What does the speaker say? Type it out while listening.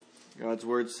God's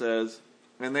word says,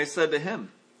 "And they said to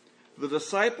him, 'The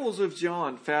disciples of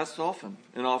John fast often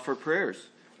and offer prayers,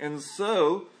 and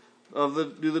so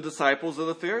do the disciples of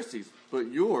the Pharisees,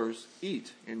 but yours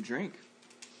eat and drink.'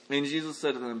 And Jesus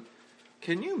said to them,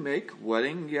 'Can you make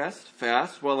wedding guests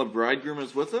fast while the bridegroom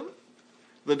is with them?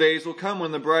 The days will come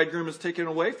when the bridegroom is taken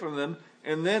away from them,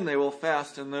 and then they will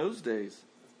fast in those days.'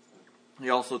 He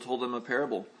also told them a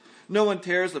parable. 'No one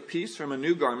tears a piece from a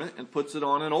new garment and puts it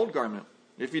on an old garment.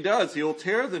 If he does, he will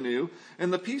tear the new,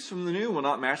 and the piece from the new will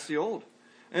not match the old.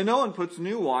 And no one puts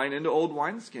new wine into old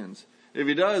wineskins. If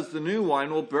he does, the new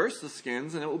wine will burst the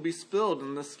skins, and it will be spilled,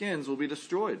 and the skins will be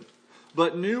destroyed.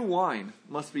 But new wine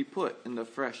must be put into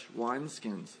fresh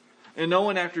wineskins. And no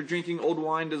one after drinking old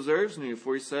wine deserves new,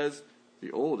 for he says,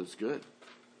 the old is good.'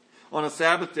 On a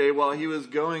Sabbath day, while he was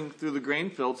going through the grain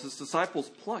fields, his disciples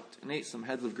plucked and ate some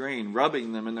heads of grain,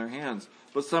 rubbing them in their hands.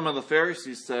 But some of the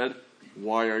Pharisees said,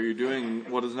 'Why are you doing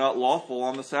what is not lawful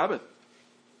on the Sabbath?'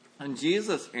 And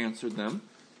Jesus answered them,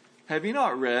 'Have you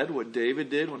not read what David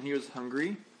did when he was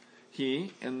hungry,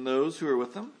 he and those who were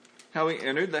with him? How he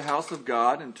entered the house of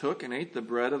God and took and ate the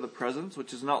bread of the presence,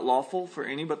 which is not lawful for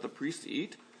any but the priest to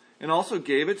eat, and also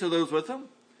gave it to those with him?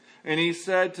 And he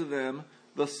said to them,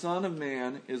 the Son of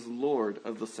Man is Lord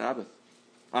of the Sabbath.'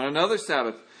 On another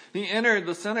Sabbath, he entered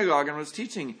the synagogue and was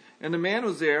teaching, and a man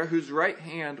was there whose right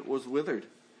hand was withered.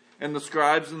 And the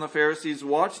scribes and the Pharisees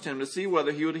watched him to see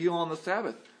whether he would heal on the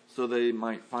Sabbath, so they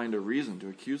might find a reason to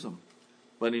accuse him.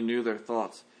 But he knew their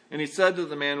thoughts. And he said to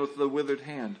the man with the withered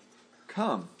hand,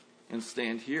 'Come and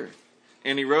stand here.'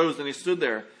 And he rose and he stood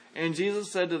there. And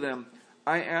Jesus said to them,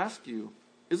 'I ask you,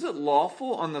 is it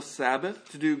lawful on the Sabbath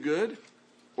to do good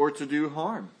or to do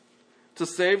harm, to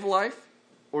save life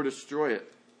or destroy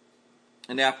it?'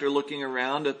 And after looking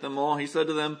around at them all, he said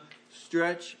to them,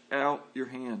 'Stretch out your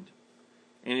hand.'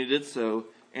 And he did so,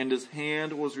 and his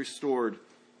hand was restored.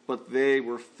 But they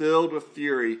were filled with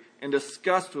fury and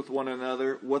discussed with one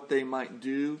another what they might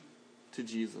do to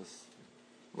Jesus."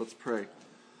 Let's pray.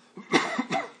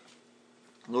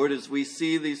 Lord, as we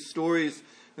see these stories,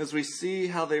 as we see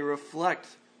how they reflect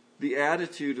the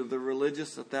attitude of the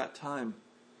religious at that time,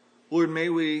 Lord, may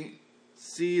we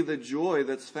see the joy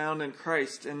that's found in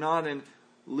Christ and not in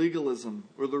legalism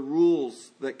or the rules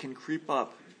that can creep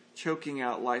up, choking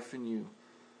out life in you.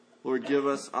 Lord, give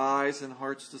us eyes and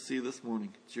hearts to see this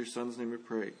morning. It's your Son's name we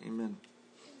pray. Amen.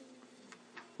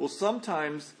 Well,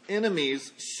 sometimes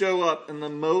enemies show up in the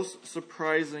most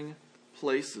surprising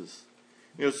places.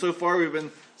 So far we've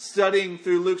been studying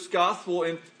through Luke's gospel,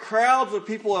 and crowds of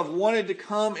people have wanted to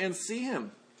come and see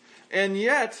him. And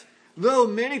yet, though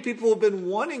many people have been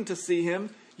wanting to see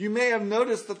him, you may have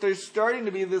noticed that there's starting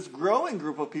to be this growing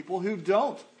group of people who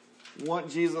don't want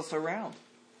Jesus around.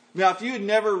 Now, if you had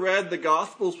never read the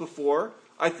Gospels before,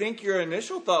 I think your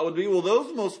initial thought would be, well,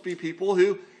 those must be people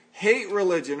who hate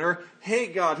religion or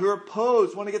hate God, who are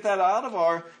opposed, want to get that out of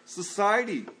our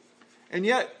society. And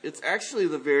yet, it's actually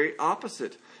the very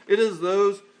opposite. It is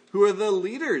those who are the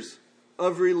leaders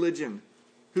of religion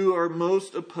who are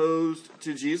most opposed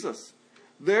to Jesus.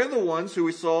 They're the ones who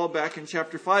we saw back in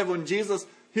chapter 5 when Jesus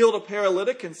healed a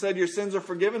paralytic and said, "Your sins are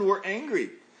forgiven," were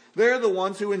angry. They're the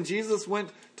ones who, when Jesus went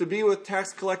to be with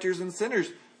tax collectors and sinners,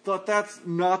 thought that's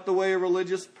not the way a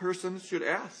religious person should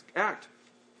act.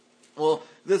 Well,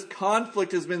 this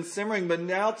conflict has been simmering, but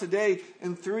now today,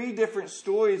 in 3 different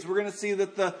stories, we're going to see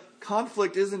that the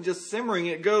conflict isn't just simmering,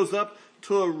 it goes up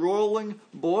to a rolling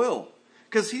boil.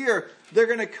 Because here, they're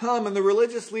going to come and the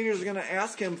religious leaders are going to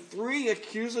ask him 3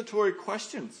 accusatory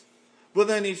questions. But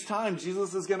then each time,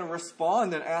 Jesus is going to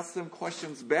respond and ask them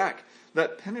questions back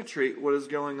that penetrate what is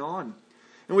going on.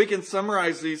 And we can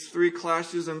summarize these 3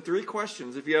 clashes in 3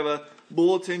 questions. If you have a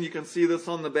bulletin, you can see this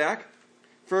on the back.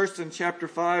 First, in chapter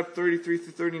 5, 33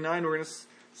 through 39, we're going to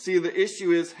see the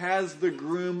issue is, has the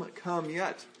groom come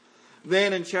yet?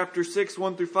 Then in chapter 6,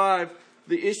 1 through 5,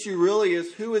 the issue really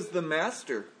is, who is the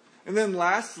master? And then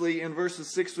lastly, in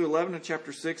verses 6 through 11 of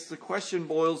chapter 6, the question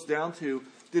boils down to,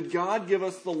 did God give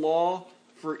us the law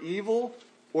for evil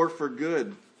or for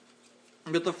good?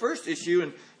 But the first issue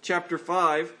in chapter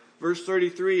 5, verse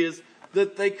 33 is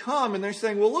that they come and they're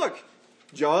saying, well, look,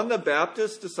 John the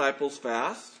Baptist's disciples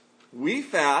fast, we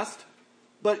fast,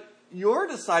 but your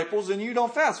disciples and you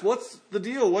don't fast. What's the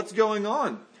deal? What's going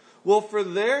on? Well, for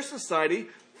their society,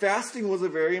 fasting was a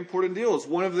very important deal. It's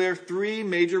one of their 3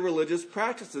 major religious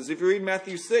practices. If you read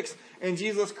Matthew 6 and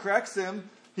Jesus corrects him,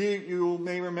 you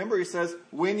may remember he says,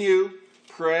 when you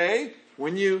pray,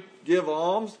 when you give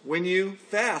alms, when you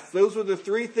fast. Those were the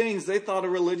 3 things they thought a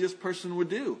religious person would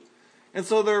do. And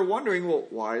so they're wondering, well,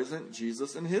 why isn't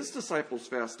Jesus and his disciples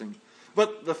fasting?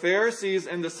 But the Pharisees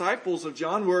and disciples of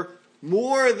John were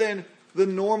more than the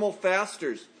normal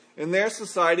fasters. In their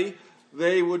society,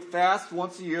 they would fast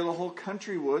once a year, the whole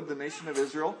country would, the nation of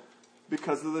Israel,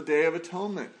 because of the Day of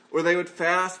Atonement. Or they would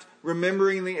fast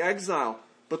remembering the exile.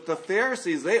 But the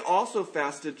Pharisees, they also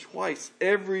fasted twice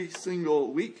every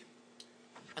single week.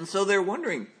 And so they're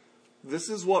wondering, this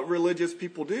is what religious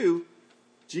people do.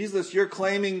 Jesus, you're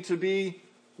claiming to be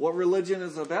what religion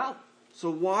is about. So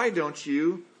why don't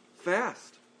you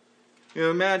fast?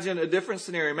 Imagine a different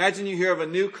scenario. Imagine you hear of a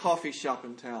new coffee shop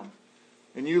in town.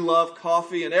 And you love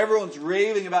coffee and everyone's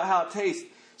raving about how it tastes.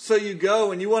 So you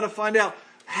go and you want to find out,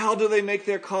 how do they make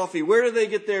their coffee? Where do they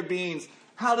get their beans?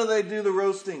 How do they do the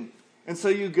roasting? And so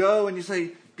you go and you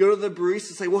say, go to the barista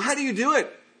and say, well, how do you do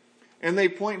it? And they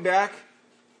point back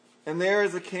and there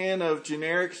is a can of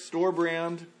generic store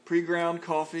brand pre-ground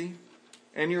coffee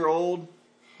and your old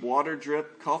water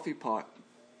drip coffee pot.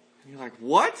 And you're like,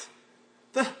 what?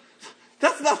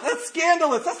 That's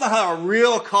scandalous. That's not how a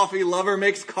real coffee lover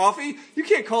makes coffee. You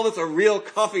can't call this a real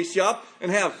coffee shop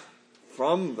and have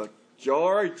from the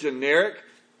jar generic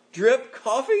drip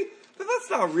coffee. That's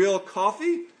not real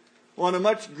coffee. Well, in a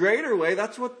much greater way,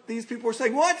 that's what these people were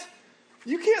saying. What?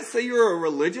 You can't say you're a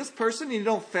religious person and you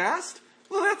don't fast?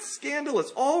 Well, that's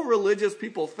scandalous. All religious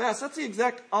people fast. That's the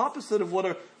exact opposite of what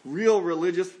a real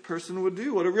religious person would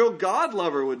do, what a real God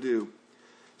lover would do.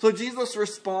 So Jesus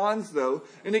responds, though,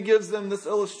 and he gives them this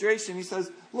illustration. He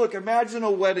says, look, imagine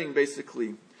a wedding,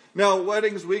 basically. Now,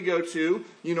 weddings we go to,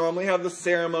 you normally have the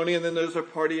ceremony, and then there's a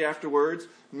party afterwards.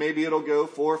 Maybe it'll go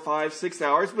 4, 5, 6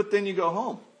 hours, but then you go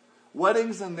home.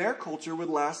 Weddings in their culture would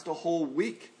last a whole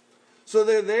week. So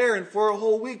they're there, and for a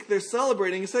whole week, they're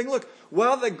celebrating and saying, look,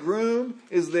 while the groom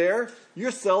is there,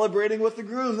 you're celebrating with the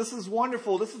groom. This is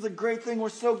wonderful. This is a great thing. We're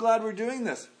so glad we're doing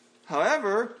this.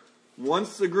 However,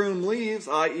 once the groom leaves,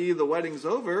 i.e. the wedding's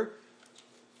over,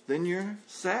 then you're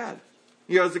sad.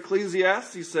 As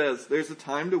Ecclesiastes says, there's a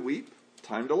time to weep,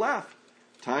 time to laugh,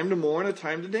 time to mourn, a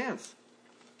time to dance.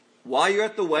 While you're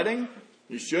at the wedding,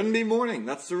 you shouldn't be mourning.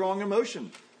 That's the wrong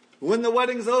emotion. When the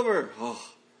wedding's over,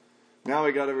 now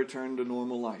we got to return to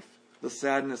normal life. The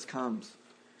sadness comes.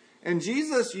 And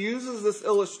Jesus uses this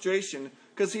illustration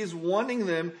because he's wanting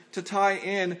them to tie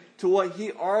in to what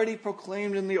he already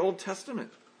proclaimed in the Old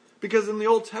Testament. Because in the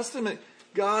Old Testament,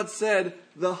 God said,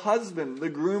 the husband, the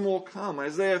groom will come.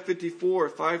 Isaiah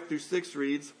 54, 5-6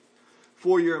 reads,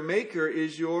 for your maker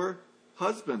is your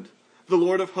husband. The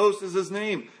Lord of hosts is his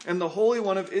name, and the Holy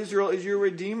One of Israel is your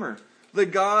Redeemer. The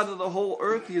God of the whole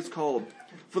earth he is called.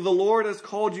 For the Lord has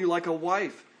called you like a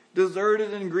wife,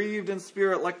 deserted and grieved in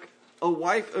spirit, like a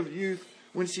wife of youth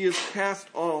when she is cast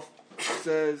off,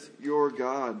 says your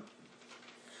God.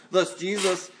 Thus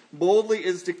Jesus boldly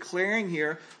is declaring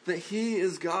here that he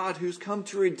is God who's come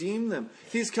to redeem them.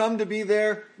 He's come to be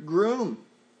their groom.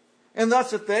 And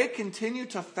thus if they continue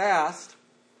to fast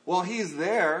while he's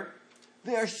there,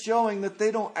 they are showing that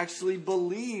they don't actually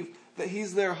believe that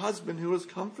he's their husband who has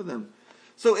come for them.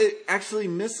 So it actually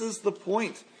misses the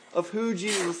point of who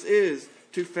Jesus is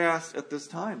to fast at this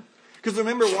time. Because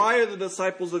remember, why are the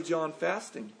disciples of John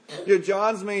fasting?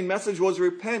 John's main message was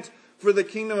repent, for the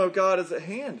kingdom of God is at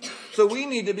hand. So we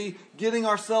need to be getting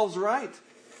ourselves right.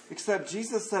 Except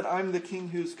Jesus said, I'm the king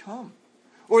who's come.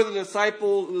 Or the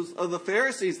disciples of the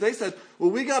Pharisees, they said, well,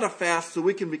 we got to fast so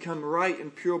we can become right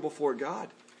and pure before God.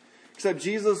 Except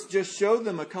Jesus just showed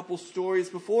them a couple stories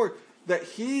before that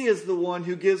he is the one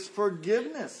who gives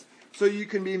forgiveness so you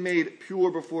can be made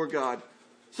pure before God.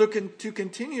 So to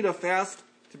continue to fast,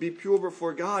 to be pure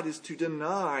before God, is to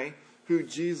deny who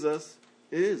Jesus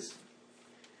is.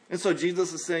 And so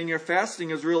Jesus is saying your fasting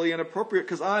is really inappropriate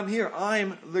because I'm here.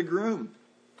 I'm the groom.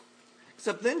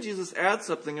 Except then Jesus adds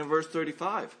something in verse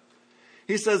 35.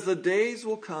 He says the days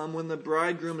will come when the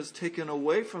bridegroom is taken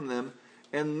away from them,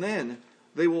 and then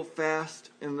they will fast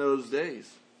in those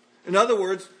days. In other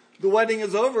words, the wedding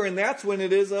is over, and that's when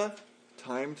it is a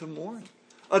time to mourn.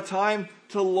 A time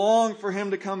to long for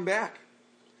him to come back.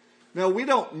 Now, we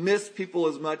don't miss people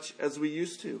as much as we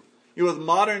used to. With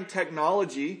modern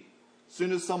technology, as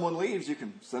soon as someone leaves, you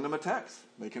can send them a text.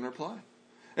 They can reply.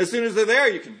 As soon as they're there,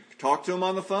 you can talk to them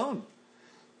on the phone.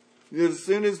 As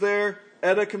soon as they're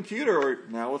at a computer, or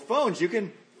now with phones, you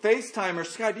can FaceTime or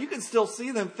Skype. You can still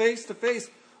see them face to face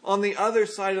on the other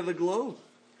side of the globe.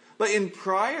 But in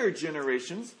prior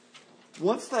generations,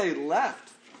 once they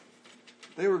left,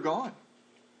 they were gone.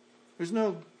 There's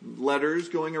no letters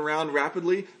going around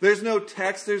rapidly. There's no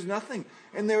text. There's nothing.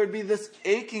 And there would be this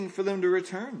aching for them to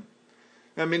return.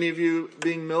 Now, many of you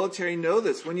being military know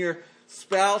this. When your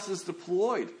spouse is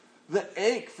deployed, the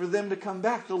ache for them to come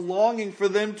back, the longing for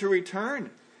them to return.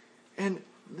 And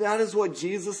that is what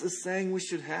Jesus is saying we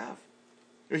should have.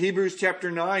 In Hebrews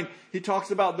chapter 9, he talks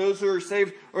about those who are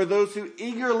saved or those who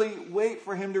eagerly wait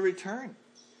for him to return.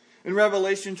 In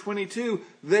Revelation 22,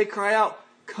 they cry out,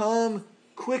 "Come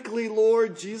quickly,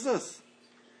 Lord Jesus."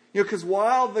 Because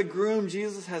while the groom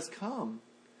Jesus has come,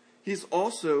 he's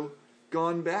also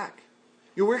gone back.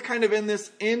 We're kind of in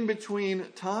this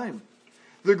in-between time.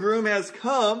 The groom has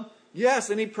come, yes,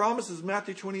 and he promises,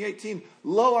 Matthew 20:18,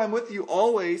 "Lo, I'm with you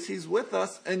always." He's with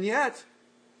us, and yet,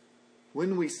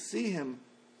 when we see him,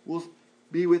 we'll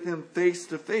be with him face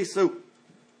to face. So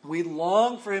we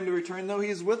long for him to return, though he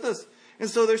is with us. And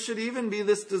so there should even be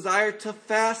this desire to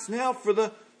fast now for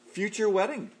the future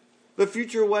wedding. The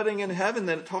future wedding in heaven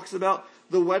that it talks about,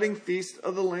 the wedding feast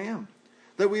of the Lamb.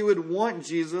 That we would want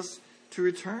Jesus to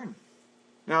return.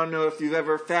 Now, I don't know if you've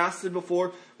ever fasted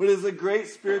before, but it is a great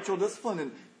spiritual discipline.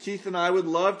 And Keith and I would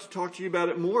love to talk to you about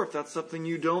it more if that's something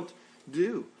you don't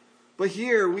do. But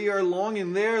here we are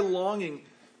longing, they're longing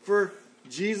for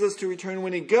Jesus to return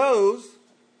when he goes,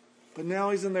 but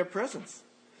now he's in their presence.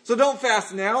 So don't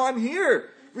fast now, I'm here.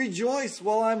 Rejoice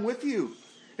while I'm with you.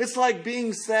 It's like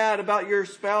being sad about your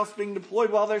spouse being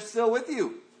deployed while they're still with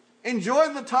you. Enjoy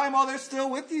the time while they're still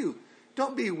with you.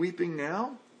 Don't be weeping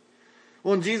now.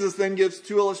 Well, and Jesus then gives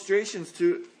two illustrations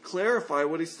to clarify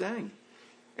what he's saying.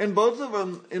 And both of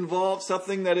them involve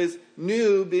something that is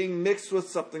new being mixed with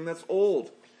something that's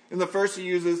old. In the first, he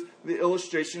uses the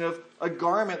illustration of a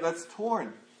garment that's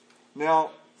torn.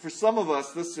 Now, for some of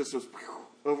us, this just goes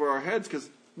over our heads because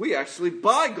we actually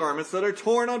buy garments that are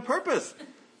torn on purpose.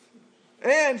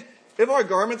 And if our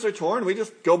garments are torn, we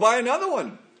just go buy another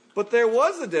one. But there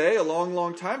was a day, a long,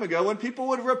 long time ago, when people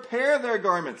would repair their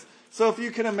garments. So if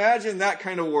you can imagine that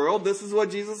kind of world, this is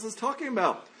what Jesus is talking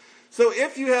about. So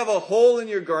if you have a hole in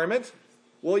your garment,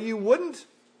 well, you wouldn't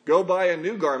go buy a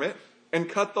new garment and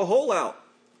cut the hole out.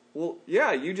 Well,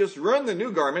 yeah, you just ruin the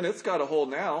new garment. It's got a hole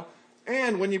now.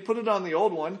 And when you put it on the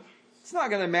old one, it's not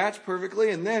going to match perfectly.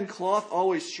 And then cloth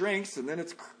always shrinks, and then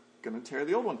it's going to tear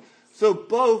the old one. So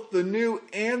both the new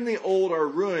and the old are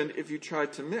ruined if you try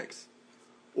to mix.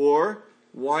 Or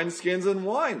wineskins and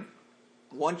wine.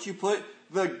 Once you put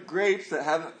the grapes that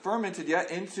haven't fermented yet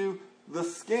into the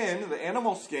skin, the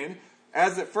animal skin,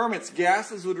 as it ferments,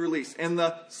 gases would release. And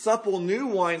the supple new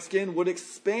wineskin would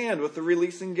expand with the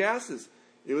releasing gases.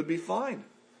 It would be fine.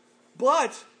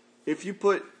 But if you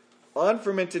put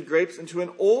unfermented grapes into an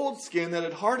old skin that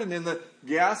had hardened and the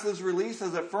gases release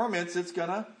as it ferments, it's going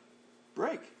to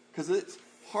break. Because it's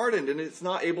hardened and it's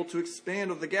not able to expand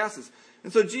with the gases.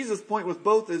 And so Jesus' point with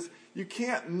both is you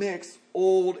can't mix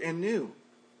old and new.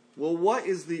 Well, what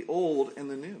is the old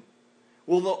and the new?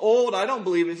 Well, the old, I don't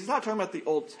believe it. He's not talking about the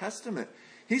Old Testament.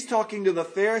 He's talking to the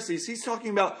Pharisees. He's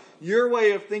talking about your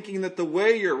way of thinking that the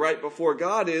way you're right before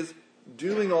God is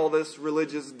doing all this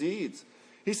religious deeds.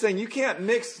 He's saying you can't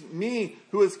mix me,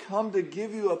 who has come to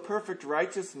give you a perfect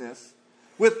righteousness,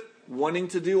 with wanting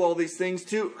to do all these things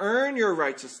to earn your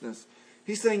righteousness.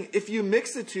 He's saying if you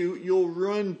mix the two, you'll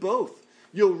ruin both.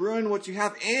 You'll ruin what you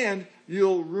have and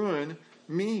you'll ruin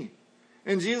me.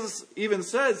 And Jesus even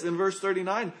says in verse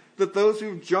 39 that those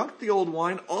who've drunk the old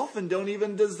wine often don't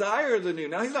even desire the new.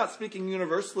 Now, he's not speaking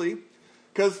universally,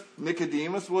 because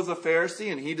Nicodemus was a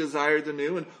Pharisee and he desired the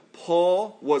new, and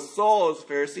Paul was Saul's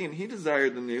Pharisee and he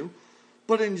desired the new.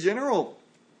 But in general,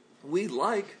 we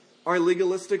like our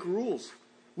legalistic rules.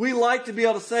 We like to be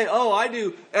able to say, oh, I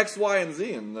do X, Y, and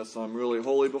Z, unless I'm really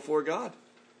holy before God.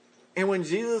 And when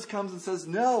Jesus comes and says,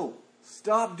 no,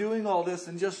 stop doing all this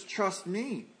and just trust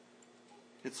me,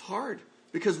 it's hard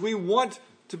because we want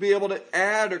to be able to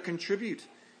add or contribute.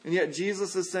 And yet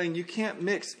Jesus is saying you can't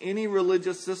mix any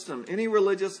religious system, any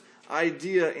religious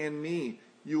idea and me.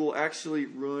 You will actually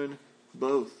ruin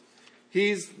both.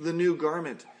 He's the new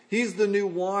garment. He's the new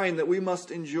wine that we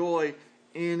must enjoy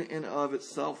in and of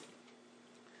itself.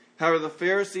 However, the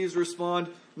Pharisees respond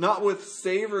not with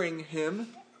savoring him,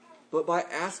 but by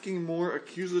asking more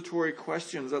accusatory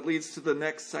questions. That leads to the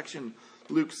next section,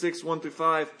 Luke 6,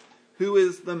 1-5. Who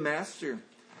is the master?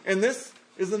 And this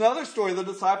is another story. The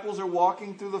disciples are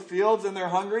walking through the fields and they're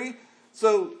hungry.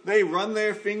 So they run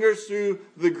their fingers through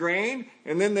the grain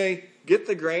and then they get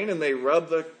the grain and they rub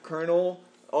the kernel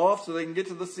off so they can get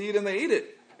to the seed and they eat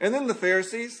it. And then the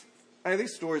Pharisees,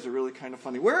 these stories are really kind of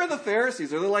funny. Where are the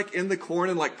Pharisees? Are they like in the corn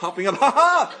and like popping up? Ha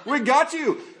ha! We got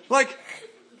you! Like,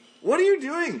 what are you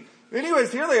doing?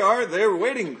 Anyways, here they are. They're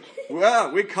waiting.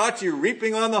 Wow, we caught you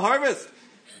reaping on the harvest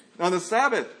on the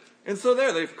Sabbath. And so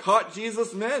they've caught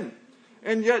Jesus' men.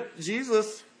 And yet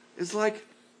Jesus is like,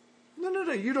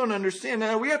 no, you don't understand.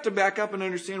 Now we have to back up and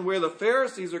understand where the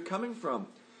Pharisees are coming from.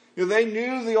 They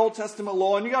knew the Old Testament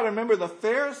law. And you got to remember the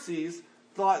Pharisees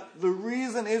thought the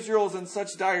reason Israel is in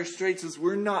such dire straits is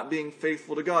we're not being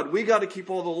faithful to God. We got to keep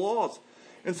all the laws.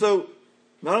 And so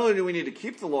not only do we need to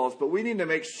keep the laws, but we need to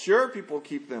make sure people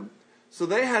keep them. So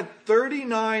they had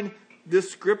 39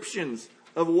 descriptions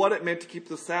of what it meant to keep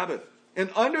the Sabbath. And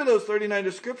under those 39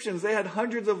 descriptions, they had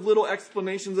hundreds of little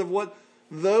explanations of what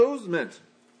those meant.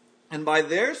 And by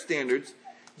their standards,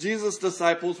 Jesus'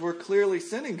 disciples were clearly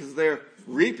sinning because they're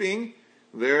reaping,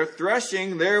 they're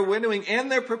threshing, they're winnowing,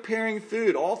 and they're preparing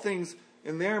food. All things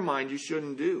in their mind you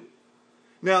shouldn't do.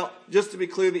 Now, just to be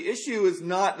clear, the issue is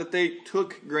not that they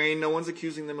took grain. No one's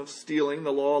accusing them of stealing.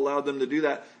 The law allowed them to do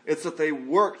that. It's that they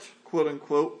worked, quote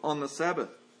unquote, on the Sabbath.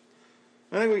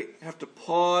 I think we have to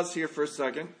pause here for a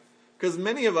second because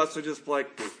many of us are just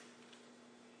like,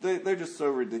 they're just so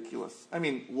ridiculous. I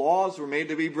mean, laws were made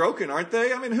to be broken, aren't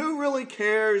they? I mean, who really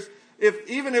cares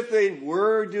even if they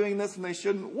were doing this and they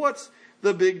shouldn't? What's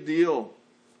the big deal?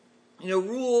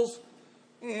 Rules,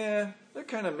 they're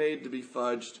kind of made to be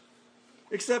fudged.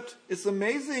 Except it's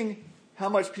amazing how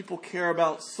much people care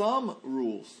about some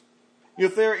rules.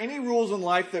 If there are any rules in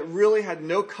life that really had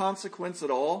no consequence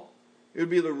at all, it would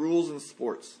be the rules in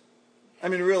sports. I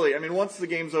mean, really. Once the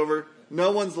game's over,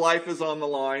 no one's life is on the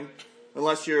line.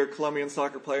 Unless you're a Colombian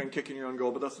soccer player and kicking your own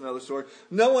goal, but that's another story.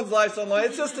 No one's life's on the line.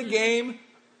 It's just a game.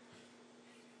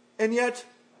 And yet,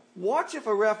 watch if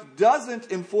a ref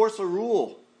doesn't enforce a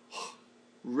rule.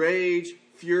 Rage,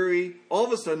 fury, all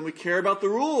of a sudden we care about the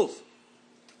rules.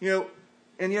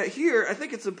 And yet here, I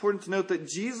think it's important to note that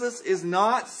Jesus is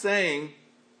not saying,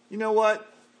 you know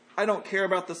what, I don't care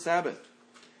about the Sabbath.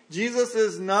 Jesus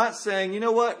is not saying, you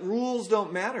know what, rules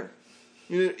don't matter.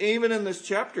 Even in this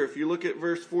chapter, if you look at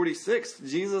verse 46,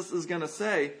 Jesus is going to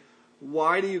say,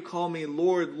 why do you call me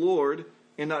Lord, Lord,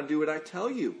 and not do what I tell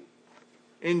you?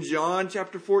 In John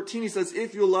chapter 14, he says,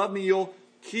 if you love me, you'll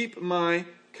keep my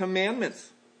commandments.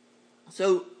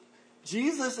 So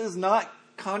Jesus is not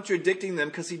contradicting them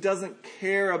because he doesn't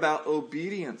care about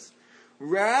obedience.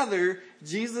 Rather,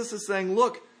 Jesus is saying,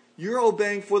 look, you're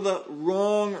obeying for the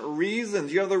wrong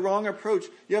reasons. You have the wrong approach.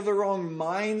 You have the wrong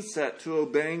mindset to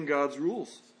obeying God's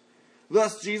rules.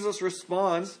 Thus, Jesus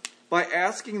responds by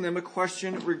asking them a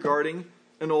question regarding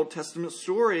an Old Testament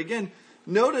story. Again,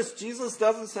 notice Jesus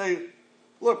doesn't say,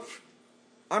 look,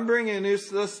 I'm bringing a new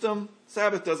system.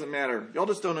 Sabbath doesn't matter. Y'all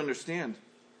just don't understand.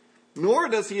 Nor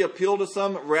does he appeal to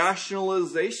some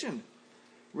rationalization.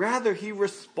 Rather, he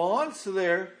responds to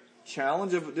their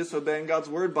challenge of disobeying God's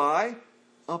word by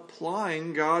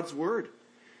applying God's word.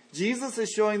 Jesus is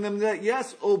showing them that,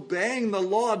 yes, obeying the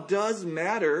law does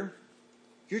matter.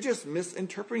 You're just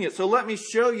misinterpreting it. So let me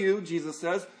show you, Jesus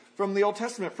says, from the Old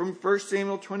Testament, from 1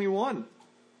 Samuel 21,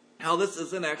 how this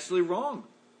isn't actually wrong.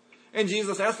 And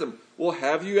Jesus asked them, well,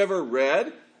 have you ever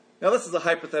read? Now, this is a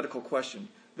hypothetical question.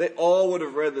 They all would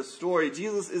have read this story.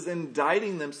 Jesus is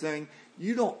indicting them, saying,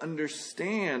 you don't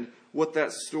understand what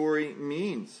that story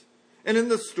means. And in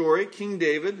the story, King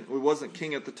David, who wasn't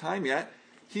king at the time yet,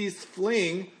 he's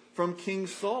fleeing from King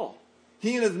Saul.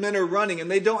 He and his men are running, and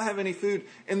they don't have any food.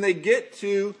 And they get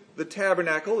to the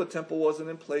tabernacle. The temple wasn't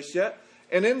in place yet.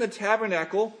 And in the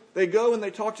tabernacle, they go and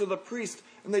they talk to the priest,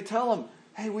 and they tell him,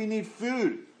 hey, we need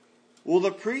food. Well,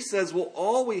 the priest says, well,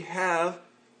 all we have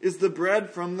is the bread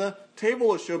from the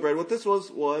table of showbread. What this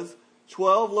was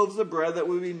 12 loaves of bread that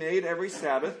would be made every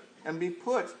Sabbath and be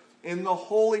put in the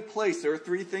holy place. There were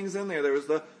 3 things in there. There was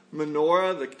the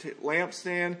menorah, the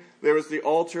lampstand, there was the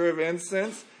altar of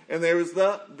incense, and there was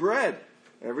the bread.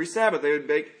 Every Sabbath they would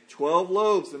bake 12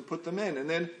 loaves and put them in. And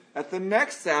then at the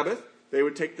next Sabbath, they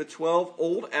would take the 12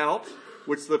 old out,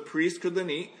 which the priest could then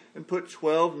eat, and put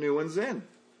 12 new ones in.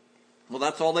 Well,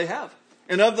 that's all they have.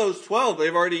 And of those 12,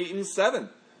 they've already eaten 7.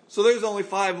 So there's only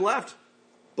 5 left.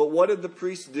 But what did the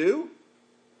priest do?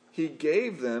 He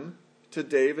gave them to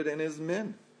David and his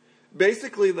men.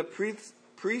 Basically, the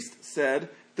priest said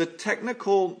the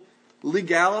technical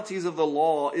legalities of the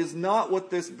law is not what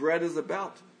this bread is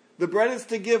about. The bread is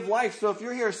to give life. So if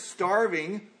you're here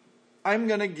starving, I'm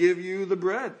going to give you the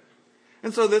bread.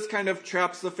 And so this kind of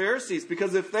traps the Pharisees,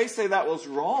 because if they say that was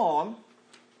wrong,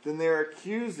 then they're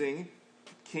accusing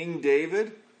King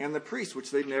David and the priest,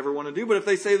 which they'd never want to do. But if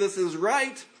they say this is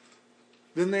right,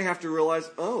 then they have to realize,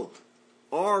 oh,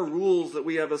 our rules that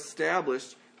we have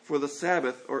established for the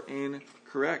Sabbath are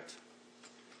incorrect.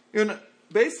 And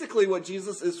basically what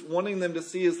Jesus is wanting them to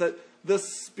see is that the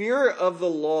spirit of the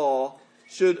law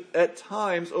should at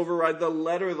times override the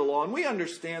letter of the law. And we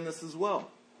understand this as well.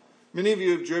 Many of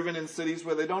you have driven in cities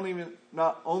where they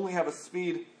not only have a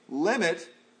speed limit,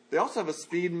 they also have a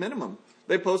speed minimum.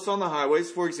 They post on the highways,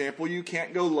 for example, you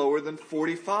can't go lower than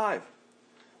 45.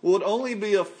 Well, it'd only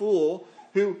be a fool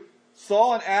who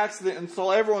saw an accident and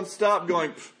saw everyone stop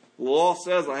going, the law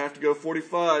says I have to go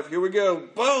 45. Here we go.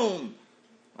 Boom.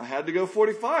 I had to go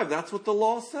 45. That's what the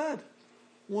law said.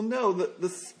 Well, no, the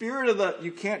spirit of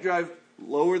you can't drive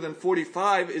lower than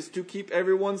 45 is to keep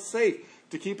everyone safe,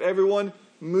 to keep everyone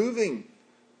moving.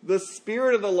 The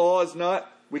spirit of the law is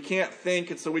not, we can't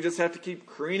think, and so we just have to keep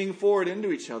careening forward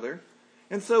into each other.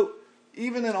 And so,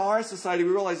 even in our society,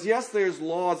 we realize, yes, there's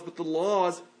laws, but the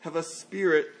laws have a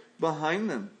spirit behind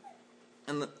them.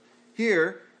 And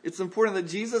here, it's important that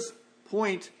Jesus'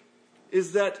 point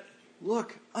is that,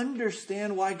 look,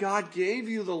 understand why God gave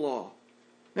you the law.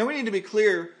 Now, we need to be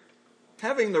clear,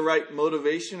 having the right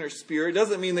motivation or spirit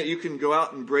doesn't mean that you can go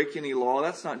out and break any law.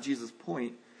 That's not Jesus'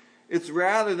 point. It's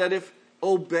rather that if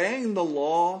obeying the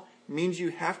law means you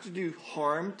have to do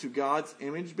harm to God's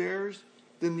image bearers,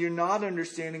 then you're not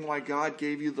understanding why God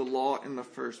gave you the law in the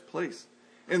first place.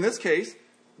 In this case,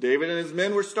 David and his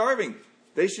men were starving.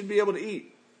 They should be able to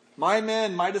eat. My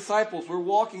men, my disciples, were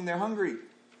walking, they're hungry.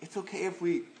 It's okay if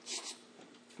we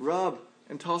rub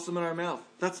and toss them in our mouth.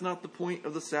 That's not the point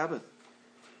of the Sabbath.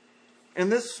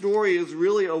 And this story is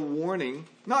really a warning,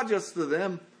 not just to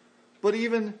them, but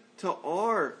even to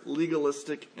our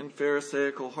legalistic and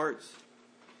pharisaical hearts.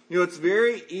 You know, it's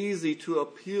very easy to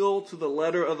appeal to the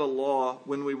letter of the law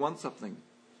when we want something.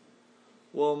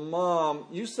 Well, Mom,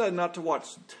 you said not to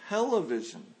watch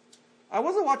television. I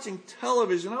wasn't watching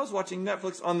television. I was watching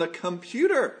Netflix on the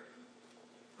computer.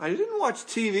 I didn't watch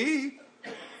TV.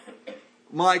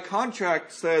 My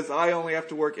contract says I only have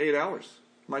to work 8 hours.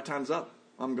 My time's up.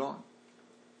 I'm gone.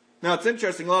 Now, it's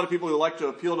interesting. A lot of people who like to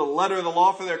appeal to the letter of the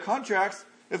law for their contracts,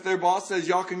 if their boss says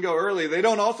y'all can go early, they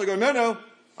don't also go, no,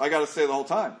 I got to stay the whole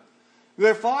time.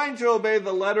 They're fine to obey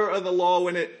the letter of the law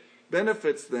when it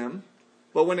benefits them,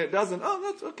 but when it doesn't, oh,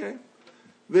 that's okay.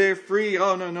 They're free,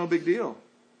 oh, no big deal.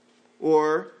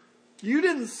 Or, you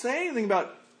didn't say anything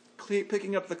about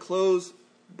picking up the clothes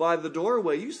by the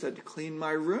doorway. You said to clean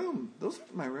my room. Those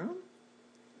aren't my room.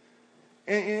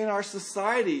 And in our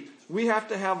society, we have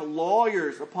to have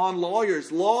lawyers upon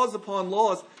lawyers, laws upon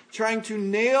laws, trying to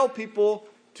nail people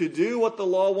to do what the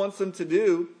law wants them to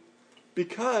do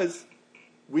because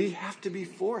we have to be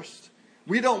forced.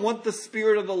 We don't want the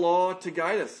spirit of the law to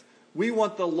guide us. We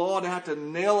want the law to have to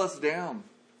nail us down.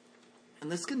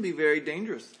 And this can be very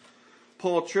dangerous.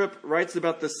 Paul Tripp writes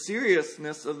about the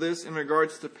seriousness of this in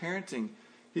regards to parenting.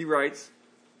 He writes,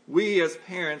 we as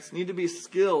parents need to be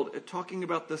skilled at talking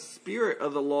about the spirit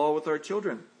of the law with our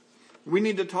children. We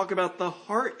need to talk about the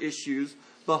heart issues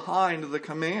behind the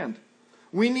command.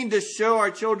 We need to show our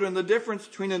children the difference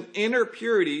between an inner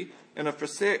purity and a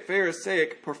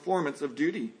Pharisaic performance of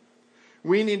duty.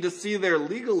 We need to see their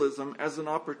legalism as an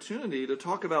opportunity to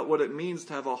talk about what it means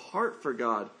to have a heart for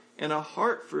God and a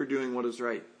heart for doing what is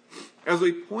right. As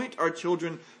we point our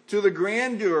children to the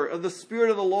grandeur of the spirit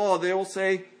of the law, they will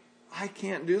say, I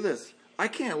can't do this. I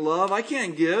can't love. I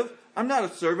can't give. I'm not a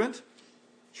servant.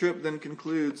 Tripp then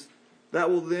concludes, that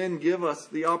will then give us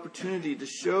the opportunity to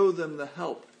show them the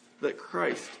help that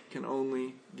Christ can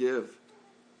only give.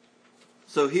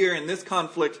 So here in this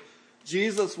conflict,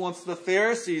 Jesus wants the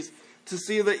Pharisees to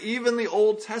see that even the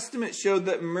Old Testament showed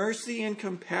that mercy and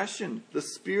compassion, the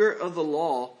spirit of the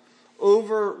law,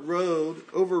 overruled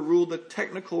the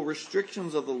technical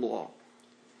restrictions of the law.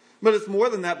 But it's more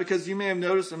than that, because you may have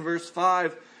noticed in verse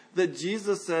 5 that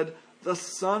Jesus said, the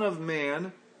Son of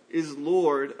Man is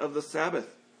Lord of the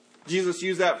Sabbath. Jesus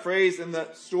used that phrase in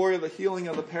the story of the healing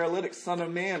of the paralytic Son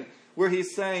of Man, where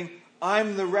he's saying,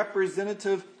 I'm the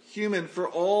representative human for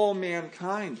all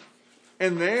mankind.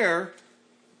 And there,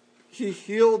 he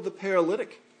healed the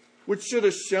paralytic, which should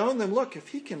have shown them, look, if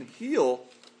he can heal,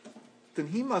 then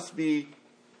he must be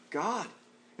God.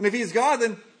 And if he's God,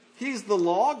 then he's the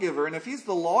lawgiver. And if he's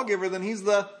the lawgiver, then he's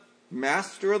the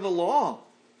master of the law.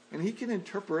 And he can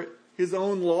interpret his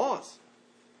own laws.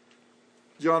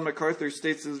 John MacArthur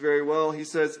states this very well. He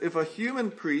says, if a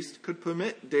human priest could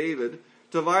permit David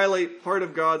to violate part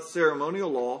of God's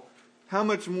ceremonial law, how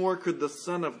much more could the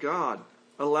Son of God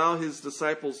allow his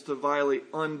disciples to violate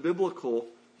unbiblical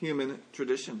human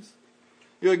traditions?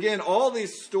 You know, again, all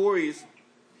these stories,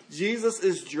 Jesus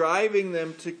is driving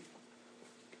them to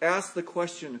ask the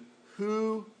question,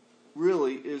 who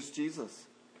really is Jesus?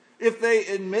 If they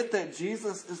admit that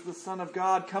Jesus is the Son of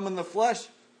God come in the flesh,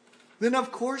 then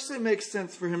of course it makes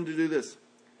sense for him to do this.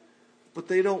 But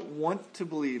they don't want to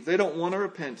believe. They don't want to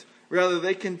repent. Rather,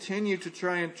 they continue to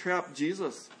try and trap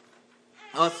Jesus.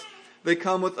 They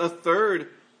come with a third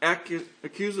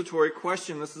accusatory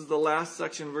question. This is the last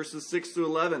section, verses 6 through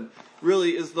 11.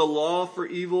 Really, is the law for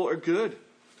evil or good?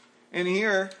 And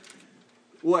here,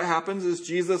 what happens is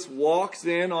Jesus walks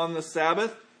in on the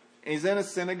Sabbath, And he's in a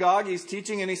synagogue, he's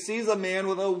teaching, and he sees a man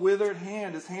with a withered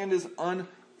hand. His hand is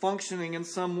unfunctioning in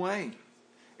some way.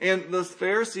 And the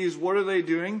Pharisees, what are they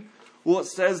doing? Well, it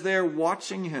says they're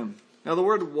watching him. Now, the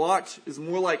word watch is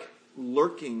more like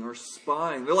lurking or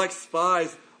spying. They're like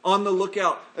spies on the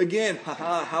lookout. Again,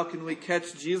 how can we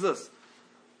catch Jesus?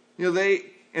 You know,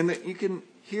 you can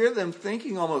hear them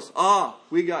thinking almost,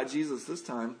 we got Jesus this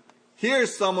time.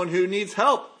 Here's someone who needs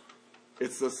help.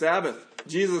 It's the Sabbath.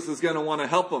 Jesus is going to want to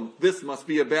help him. This must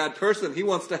be a bad person. He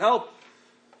wants to help.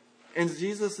 And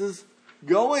Jesus is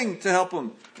going to help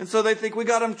him. And so they think, we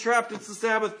got him trapped. It's the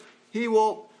Sabbath. He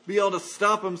won't be able to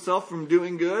stop himself from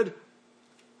doing good.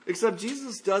 Except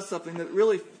Jesus does something that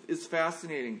really is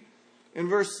fascinating. In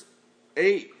verse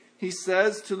 8, he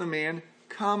says to the man,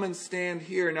 come and stand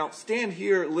here. Now, stand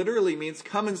here literally means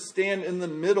come and stand in the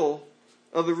middle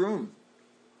of the room.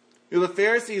 You know, the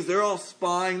Pharisees, they're all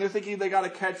spying. They're thinking they got to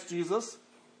catch Jesus.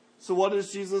 So what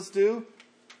does Jesus do?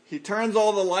 He turns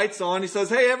all the lights on. He says,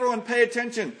 hey, everyone, pay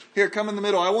attention. Here, come in the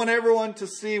middle. I want everyone to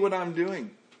see what I'm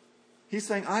doing. He's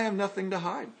saying, I have nothing to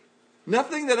hide.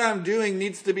 Nothing that I'm doing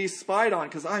needs to be spied on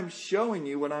because I'm showing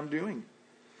you what I'm doing.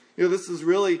 You know, this is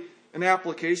really an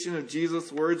application of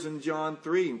Jesus' words in John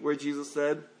 3, where Jesus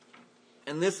said,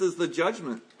 and this is the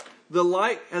judgment. The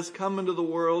light has come into the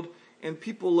world, and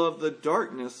people love the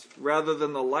darkness rather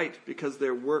than the light because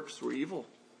their works were evil.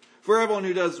 For everyone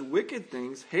who does wicked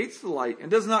things hates the light and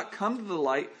does not come to the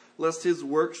light lest his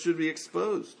works should be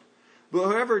exposed. But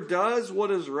whoever does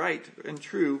what is right and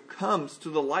true comes to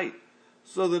the light,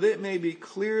 so that it may be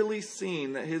clearly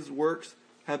seen that his works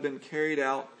have been carried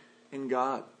out in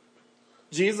God.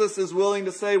 Jesus is willing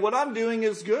to say, what I'm doing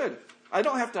is good. I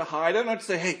don't have to hide. I don't have to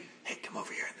say, hey, come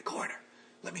over here in the corner.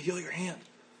 Let me heal your hand.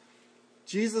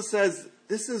 Jesus says,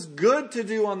 this is good to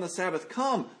do on the Sabbath.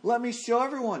 Come, let me show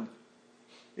everyone.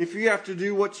 If you have to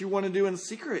do what you want to do in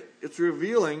secret, it's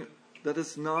revealing that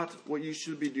it's not what you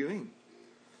should be doing.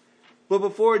 But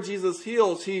before Jesus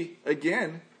heals, he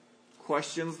again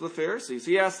questions the Pharisees.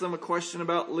 He asks them a question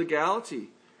about legality.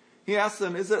 He asks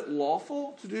them, is it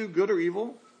lawful to do good or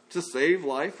evil, to save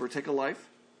life or take a life?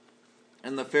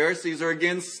 And the Pharisees are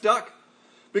again stuck.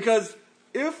 Because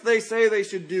if they say they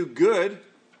should do good,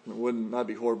 it wouldn't that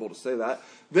be horrible to say that,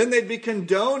 then they'd be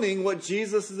condoning what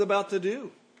Jesus is about to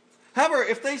do. However,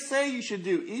 if they say you should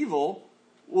do evil,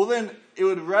 well then it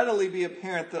would readily be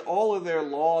apparent that all of their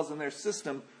laws and their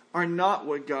system are not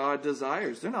what God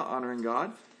desires. They're not honoring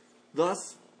God.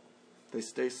 Thus, they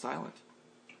stay silent.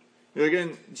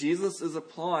 Again, Jesus is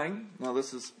applying, now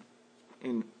this is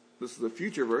a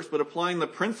future verse, but applying the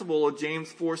principle of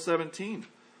James 4:17,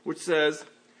 which says,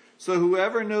 so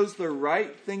whoever knows the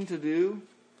right thing to do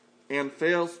and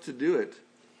fails to do it,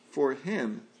 for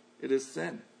him it is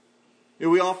sin. You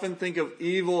know, we often think of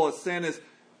evil as sin as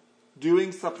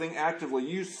doing something actively.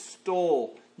 You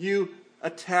stole, you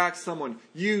attacked someone,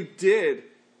 you did.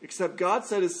 Except God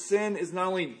said his sin is not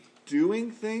only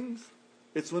doing things,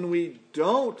 it's when we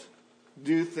don't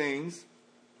do things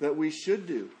that we should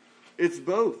do. It's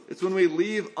both. It's when we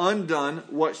leave undone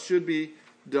what should be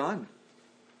done.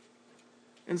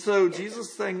 And so Jesus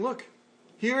is saying, look,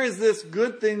 here is this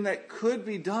good thing that could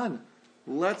be done.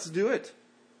 Let's do it.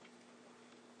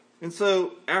 And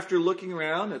so after looking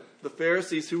around at the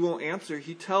Pharisees who won't answer,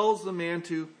 he tells the man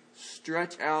to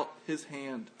stretch out his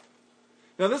hand.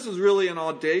 Now this is really an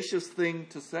audacious thing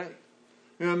to say.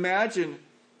 Now imagine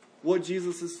what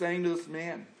Jesus is saying to this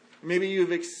man. Maybe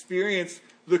you've experienced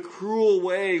the cruel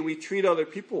way we treat other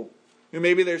people. And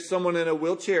maybe there's someone in a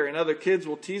wheelchair and other kids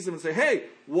will tease them and say, hey,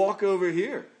 walk over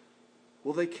here.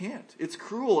 Well, they can't. It's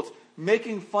cruel. It's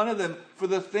making fun of them for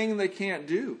the thing they can't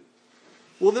do.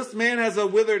 Well, this man has a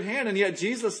withered hand, and yet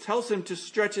Jesus tells him to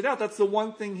stretch it out. That's the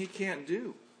one thing he can't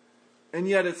do. And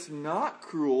yet it's not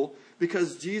cruel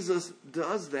because Jesus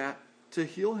does that to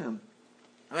heal him.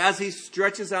 As he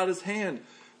stretches out his hand,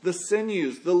 the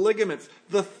sinews, the ligaments,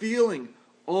 the feeling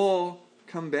all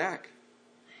come back.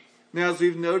 Now, as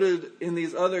we've noted in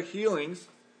these other healings,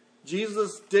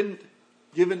 Jesus didn't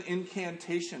give an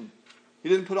incantation. He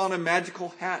didn't put on a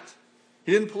magical hat.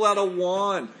 He didn't pull out a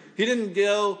wand. He didn't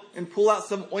go and pull out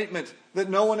some ointment that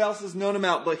no one else has known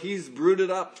about, but he's brewed it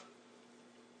up.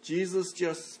 Jesus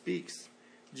just speaks.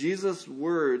 Jesus'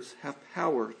 words have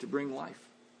power to bring life.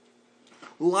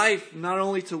 Life not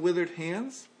only to withered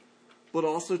hands, but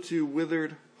also to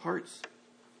withered hearts.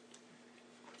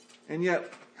 And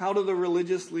yet, how do the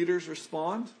religious leaders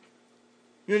respond?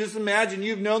 You know, just imagine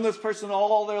you've known this person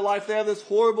all their life. They have this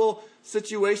horrible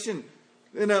situation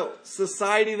in a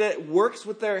society that works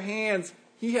with their hands.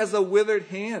 He has a withered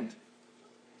hand.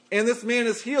 And this man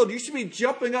is healed. You should be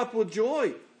jumping up with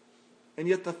joy. And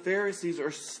yet the Pharisees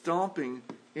are stomping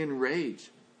in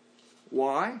rage.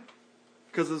 Why?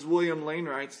 Because as William Lane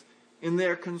writes, in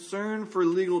their concern for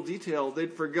legal detail,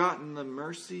 they'd forgotten the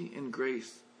mercy and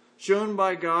grace shown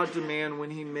by God to man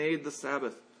when he made the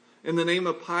Sabbath. In the name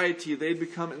of piety, they'd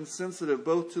become insensitive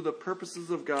both to the purposes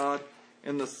of God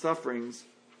and the sufferings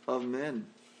of men.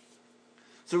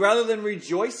 So rather than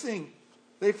rejoicing,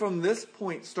 they from this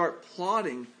point start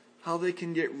plotting how they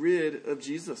can get rid of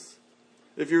Jesus.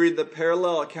 If you read the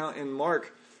parallel account in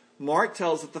Mark, Mark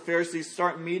tells that the Pharisees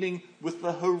start meeting with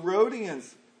the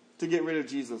Herodians to get rid of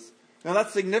Jesus. Now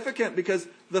that's significant because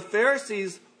the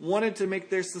Pharisees wanted to make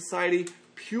their society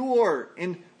pure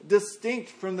and distinct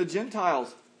from the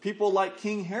Gentiles, people like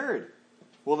King Herod.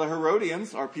 Well, the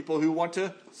Herodians are people who want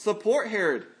to support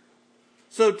Herod.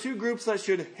 So two groups that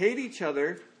should hate each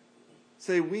other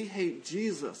say, we hate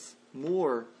Jesus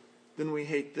more than we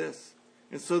hate this.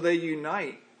 And so they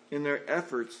unite in their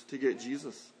efforts to get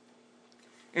Jesus.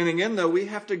 And again, though, we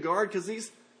have to guard because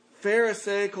these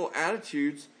Pharisaical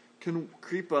attitudes can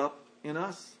creep up in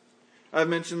us. I've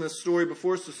mentioned this story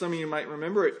before, so some of you might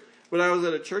remember it. But I was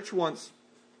at a church once,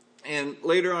 and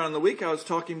later on in the week, I was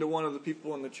talking to one of the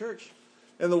people in the church.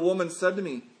 And the woman said to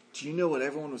me, do you know what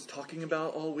everyone was talking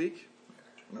about all week?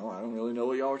 No, I don't really know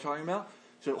what y'all were talking about.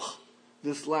 She said, oh,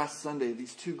 this last Sunday,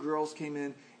 these two girls came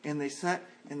in, and they sat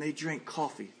and they drank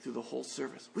coffee through the whole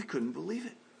service. We couldn't believe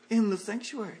it. In the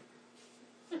sanctuary.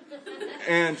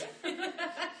 And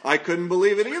I couldn't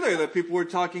believe it either that people were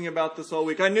talking about this all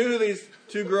week. I knew who these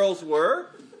two girls were,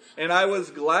 and I was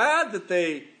glad that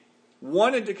they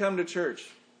wanted to come to church.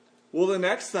 Well, the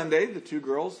next Sunday, the two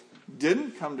girls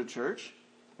didn't come to church,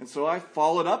 and so I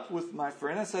followed up with my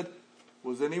friend. I said,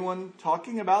 was anyone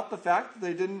talking about the fact that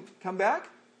they didn't come back?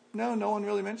 No, no one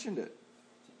really mentioned it.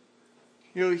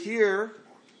 You know, here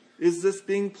is this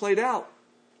being played out.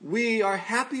 We are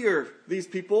happier, these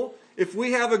people, if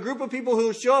we have a group of people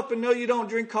who show up and know you don't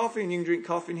drink coffee, and you can drink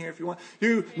coffee in here if you want.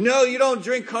 You know you don't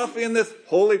drink coffee in this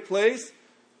holy place.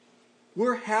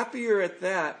 We're happier at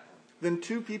that than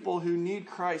two people who need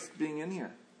Christ being in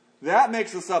here. That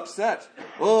makes us upset.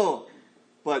 Oh,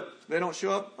 but they don't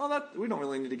show up. Oh, we don't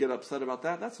really need to get upset about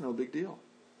that. That's no big deal.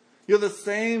 You know, the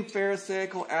same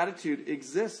Pharisaical attitude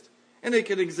exists. And it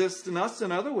could exist in us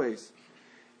in other ways.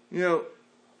 You know,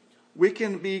 we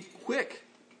can be quick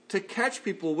to catch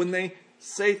people when they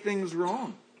say things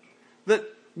wrong. That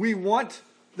we want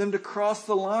them to cross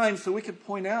the line so we can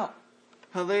point out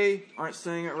how they aren't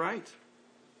saying it right.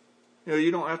 You know,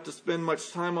 you don't have to spend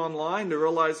much time online to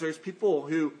realize there's people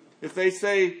who, if they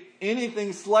say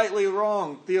anything slightly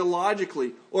wrong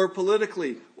theologically or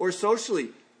politically or socially,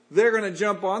 they're going to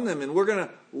jump on them, and we're going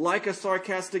to like a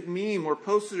sarcastic meme or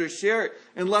post it or share it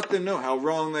and let them know how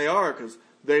wrong they are because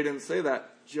they didn't say that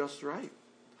just right.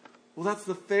 Well, that's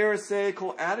the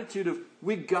Pharisaical attitude of,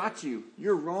 we got you,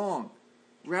 you're wrong,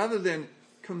 rather than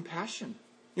compassion.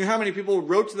 You know how many people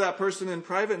wrote to that person in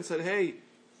private and said, hey,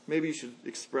 maybe you should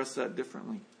express that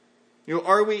differently. You know,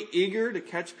 are we eager to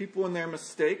catch people in their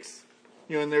mistakes?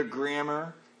 You know, in their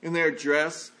grammar, in their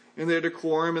dress, in their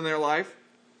decorum, in their life?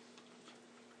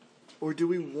 Or do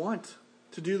we want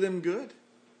to do them good?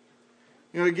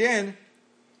 You know, again,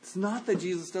 it's not that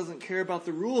Jesus doesn't care about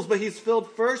the rules, but he's filled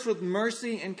first with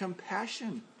mercy and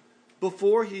compassion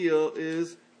before he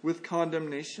is with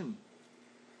condemnation.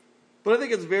 But I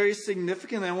think it's very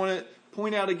significant. I want to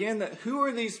point out again that who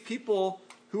are these people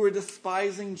who are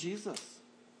despising Jesus?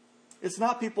 It's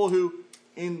not people who,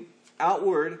 in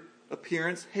outward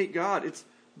appearance, hate God. It's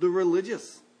the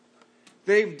religious.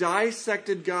 They've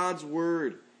dissected God's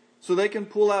word so they can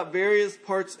pull out various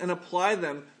parts and apply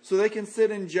them so they can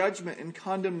sit in judgment and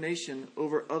condemnation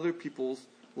over other people's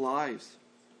lives.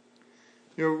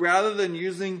 You know, rather than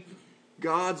using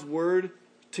God's word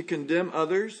to condemn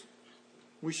others,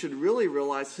 we should really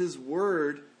realize his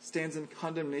word stands in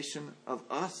condemnation of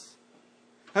us.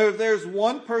 However, if there's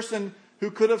one person who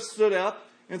could have stood up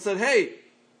and said, hey,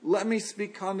 let me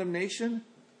speak condemnation,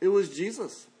 it was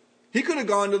Jesus. He could have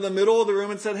gone to the middle of the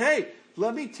room and said, hey,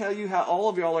 let me tell you how all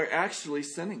of y'all are actually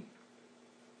sinning.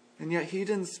 And yet he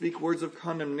didn't speak words of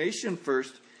condemnation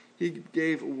first. He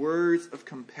gave words of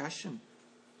compassion.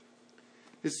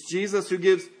 It's Jesus who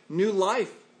gives new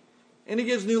life. And he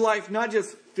gives new life not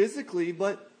just physically,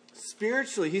 but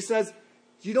spiritually. He says,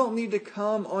 you don't need to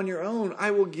come on your own.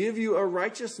 I will give you a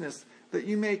righteousness that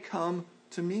you may come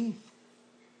to me.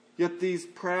 Yet these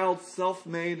proud,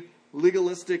 self-made,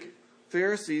 legalistic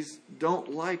Pharisees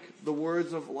don't like the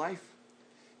words of life.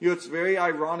 You know, it's very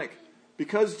ironic.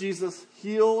 Because Jesus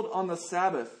healed on the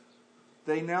Sabbath,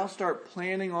 they now start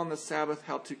planning on the Sabbath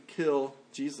how to kill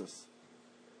Jesus.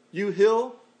 You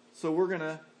heal, so we're going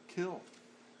to kill.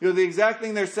 The exact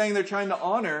thing they're saying they're trying to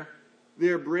honor,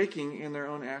 they're breaking in their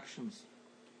own actions.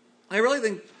 I really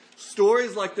think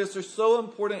stories like this are so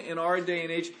important in our day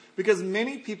and age because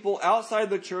many people outside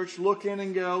the church look in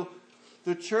and go,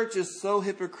 the church is so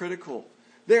hypocritical.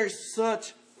 They're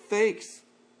such fakes.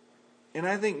 And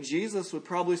I think Jesus would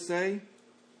probably say,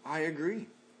 I agree.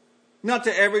 Not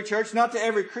to every church, not to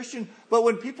every Christian, but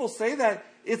when people say that,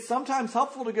 it's sometimes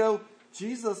helpful to go,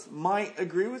 Jesus might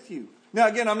agree with you. Now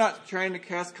again, I'm not trying to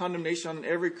cast condemnation on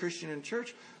every Christian in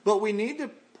church, but we need to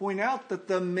point out that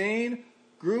the main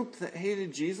group that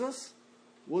hated Jesus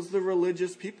was the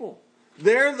religious people.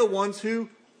 They're the ones who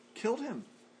killed him.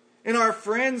 And our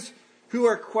friends who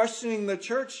are questioning the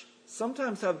church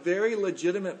sometimes have very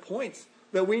legitimate points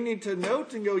that we need to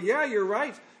note and go, yeah, you're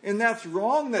right. And that's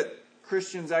wrong that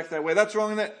Christians act that way. That's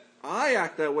wrong that I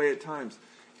act that way at times.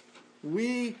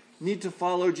 We need to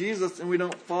follow Jesus, and we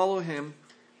don't follow him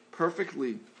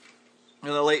perfectly. In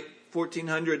the late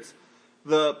 1400s,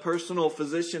 the personal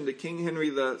physician to King Henry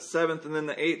VII and then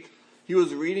the VIII, he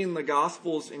was reading the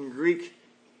Gospels in Greek,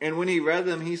 and when he read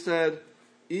them, he said,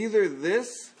 either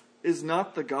this is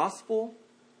not the gospel,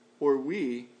 or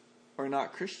we are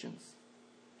not Christians.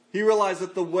 He realized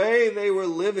that the way they were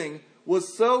living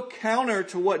was so counter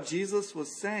to what Jesus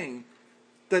was saying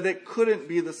that it couldn't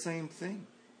be the same thing.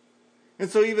 And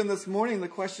so even this morning, the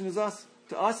question is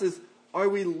to us is, are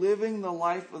we living the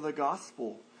life of the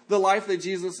gospel? The life that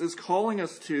Jesus is calling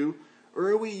us to, or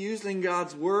are we using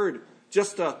God's word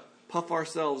just to puff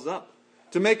ourselves up,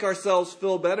 to make ourselves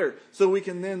feel better, so we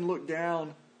can then look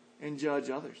down and judge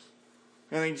others?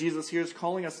 And I think Jesus here is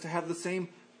calling us to have the same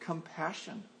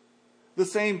compassion, the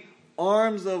same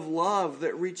arms of love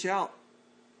that reach out,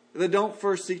 that don't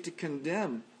first seek to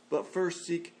condemn, but first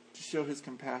seek to show his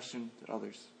compassion to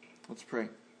others. Let's pray.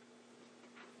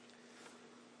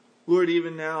 Lord,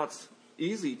 even now it's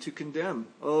easy to condemn.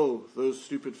 Oh, those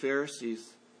stupid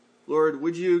Pharisees. Lord,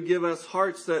 would you give us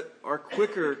hearts that are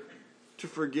quicker to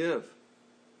forgive?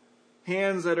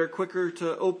 Hands that are quicker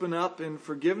to open up in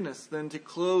forgiveness than to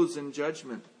close in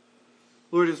judgment.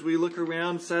 Lord, as we look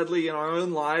around, sadly, in our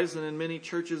own lives and in many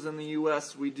churches in the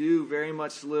U.S., we do very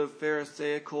much live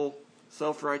Pharisaical,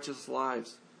 self-righteous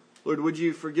lives. Lord, would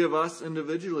you forgive us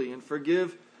individually and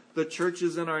forgive the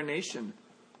churches in our nation?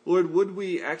 Lord, would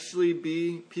we actually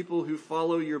be people who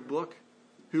follow your book,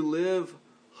 who live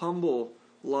humble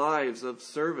lives of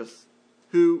service,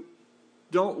 who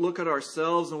don't look at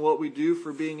ourselves and what we do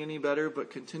for being any better, but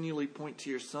continually point to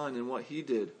your Son and what he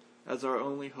did as our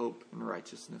only hope and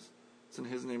righteousness. It's in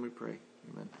his name we pray.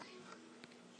 Amen.